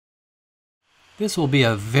This will be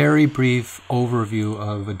a very brief overview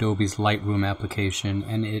of Adobe's Lightroom application,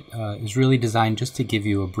 and it is really designed just to give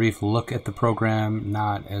you a brief look at the program,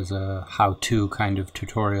 not as a how-to kind of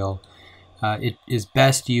tutorial. It is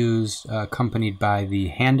best used accompanied by the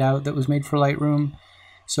handout that was made for Lightroom.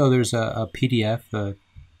 So there's a PDF, a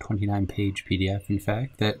 29-page PDF, in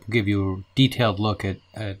fact, that will give you a detailed look at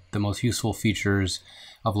the most useful features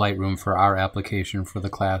of Lightroom for our application for the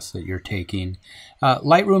class that you're taking.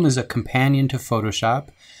 Lightroom is a companion to Photoshop,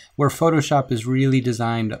 where Photoshop is really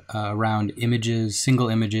designed around images, single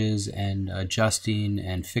images, and adjusting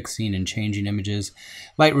and fixing and changing images.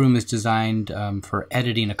 Lightroom is designed for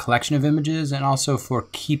editing a collection of images and also for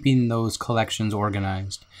keeping those collections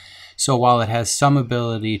organized. So while it has some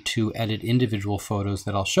ability to edit individual photos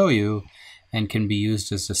that I'll show you and can be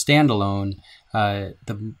used as a standalone,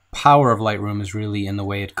 the power of Lightroom is really in the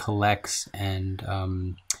way it collects and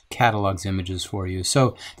catalogs images for you.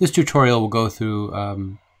 So this tutorial will go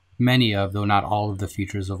through many of, though not all of, the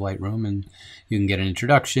features of Lightroom, and you can get an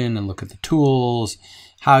introduction and look at the tools,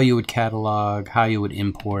 how you would catalog, how you would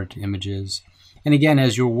import images. And again,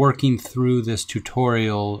 as you're working through this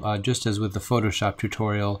tutorial, just as with the Photoshop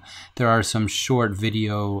tutorial, there are some short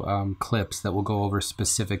video clips that will go over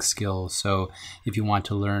specific skills. So if you want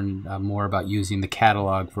to learn more about using the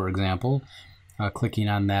catalog, for example, clicking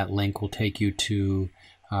on that link will take you to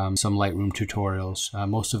some Lightroom tutorials.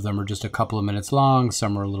 Most of them are just a couple of minutes long,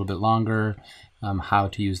 some are a little bit longer. How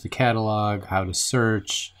to use the catalog, how to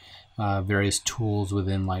search, various tools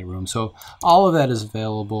within Lightroom. So all of that is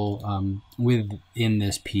available within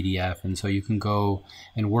this PDF, and so you can go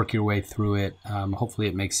and work your way through it. Hopefully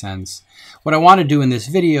it makes sense. What I want to do in this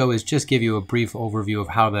video is just give you a brief overview of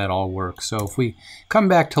how that all works. So if we come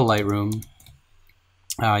back to Lightroom,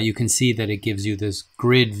 you can see that it gives you this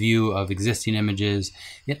grid view of existing images.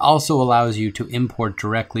 It also allows you to import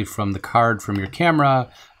directly from the card from your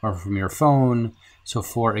camera or from your phone. So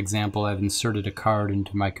for example, I've inserted a card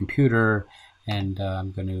into my computer, and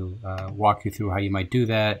I'm going to walk you through how you might do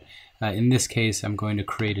that. In this case, I'm going to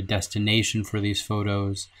create a destination for these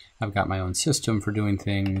photos. I've got my own system for doing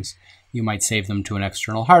things. You might save them to an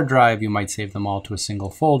external hard drive. You might save them all to a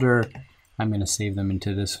single folder. I'm going to save them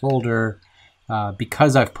into this folder.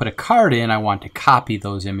 Because I've put a card in, I want to copy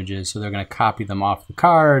those images, so they're going to copy them off the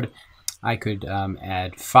card. I could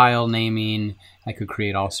add file naming. I could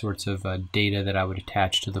create all sorts of data that I would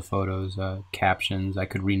attach to the photos, captions. I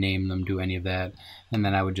could rename them, do any of that, and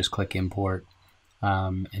then I would just click import.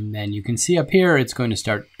 And then you can see up here it's going to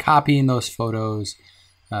start copying those photos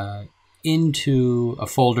into a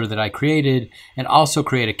folder that I created, and also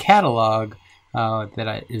create a catalog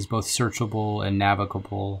that is both searchable and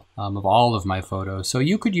navigable of all of my photos. So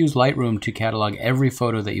you could use Lightroom to catalog every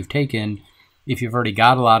photo that you've taken. If you've already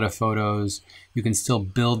got a lot of photos, you can still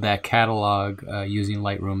build that catalog using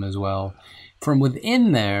Lightroom as well. From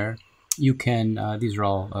within there, you can, these are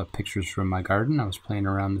all pictures from my garden. I was playing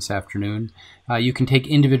around this afternoon. You can take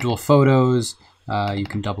individual photos, you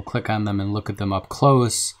can double click on them and look at them up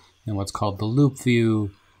close in what's called the loop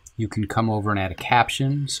view. You can come over and add a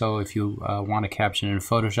caption. So if you want a caption in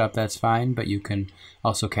Photoshop, that's fine, but you can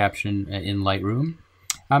also caption in Lightroom.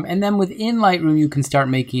 And then within Lightroom, you can start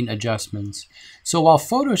making adjustments. So while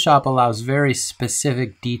Photoshop allows very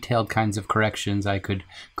specific, detailed kinds of corrections, I could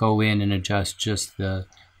go in and adjust just the,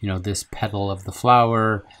 this petal of the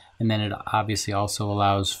flower. And then it obviously also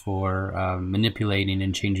allows for manipulating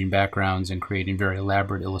and changing backgrounds and creating very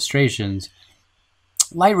elaborate illustrations.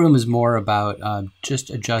 Lightroom is more about just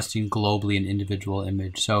adjusting globally an individual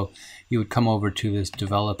image. So you would come over to this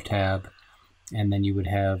Develop tab, and then you would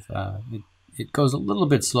have it goes a little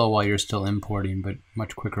bit slow while you're still importing, but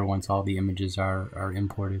much quicker once all the images are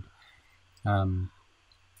imported. In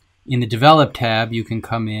the Develop tab, you can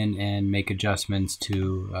come in and make adjustments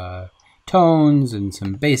to tones and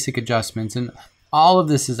some basic adjustments, and all of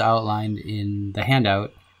this is outlined in the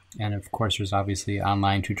handout. And of course, there's obviously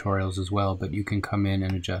online tutorials as well, but you can come in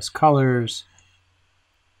and adjust colors,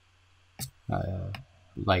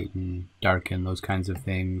 lighten, darken, those kinds of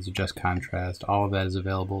things, adjust contrast. All of that is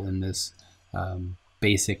available in this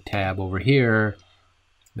basic tab over here.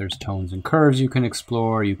 There's tones and curves you can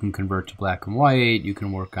explore. You can convert to black and white. You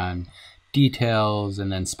can work on details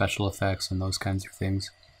and then special effects and those kinds of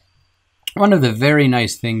things. One of the very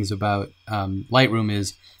nice things about Lightroom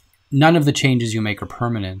is none of the changes you make are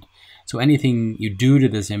permanent. So anything you do to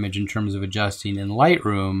this image in terms of adjusting in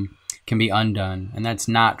Lightroom can be undone, and that's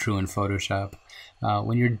not true in Photoshop.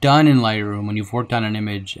 When you're done in Lightroom, when you've worked on an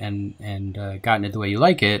image and gotten it the way you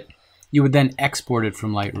like it, you would then export it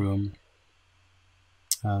from Lightroom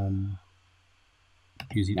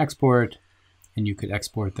using export, and you could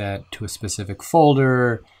export that to a specific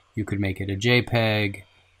folder. You could make it a JPEG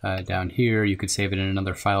down here. You could save it in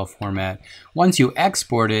another file format. Once you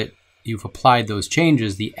export it, you've applied those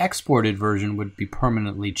changes. The exported version would be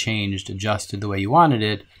permanently changed, adjusted the way you wanted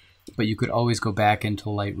it, but you could always go back into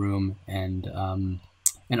Lightroom and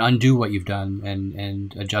undo what you've done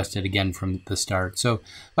and adjust it again from the start. So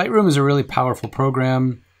Lightroom is a really powerful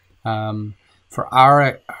program. For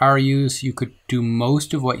our use, you could do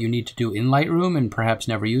most of what you need to do in Lightroom and perhaps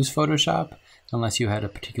never use Photoshop unless you had a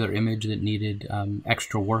particular image that needed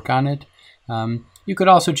extra work on it. You could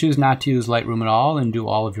also choose not to use Lightroom at all and do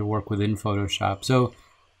all of your work within Photoshop. So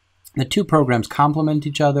the two programs complement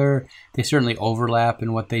each other. They certainly overlap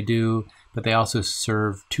in what they do, but they also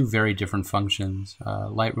serve two very different functions.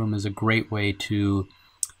 Lightroom is a great way to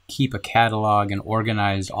keep a catalog and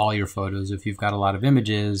organize all your photos if you've got a lot of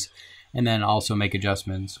images, and then also make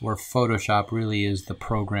adjustments, where Photoshop really is the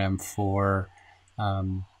program for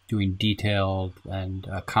doing detailed and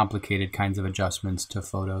complicated kinds of adjustments to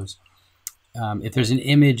photos. If there's an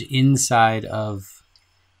image inside of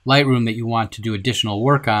Lightroom that you want to do additional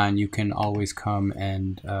work on, you can always come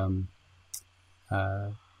and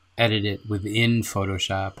edit it within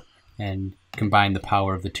Photoshop and combine the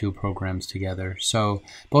power of the two programs together. So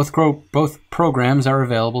both programs are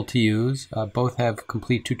available to use. Both have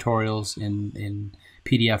complete tutorials in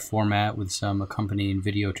PDF format with some accompanying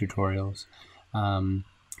video tutorials.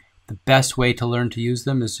 The best way to learn to use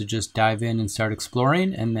them is to just dive in and start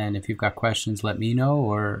exploring, and then if you've got questions, let me know,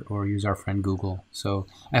 or use our friend Google. So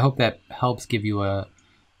I hope that helps give you a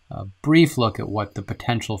brief look at what the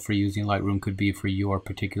potential for using Lightroom could be for your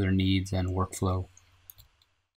particular needs and workflow.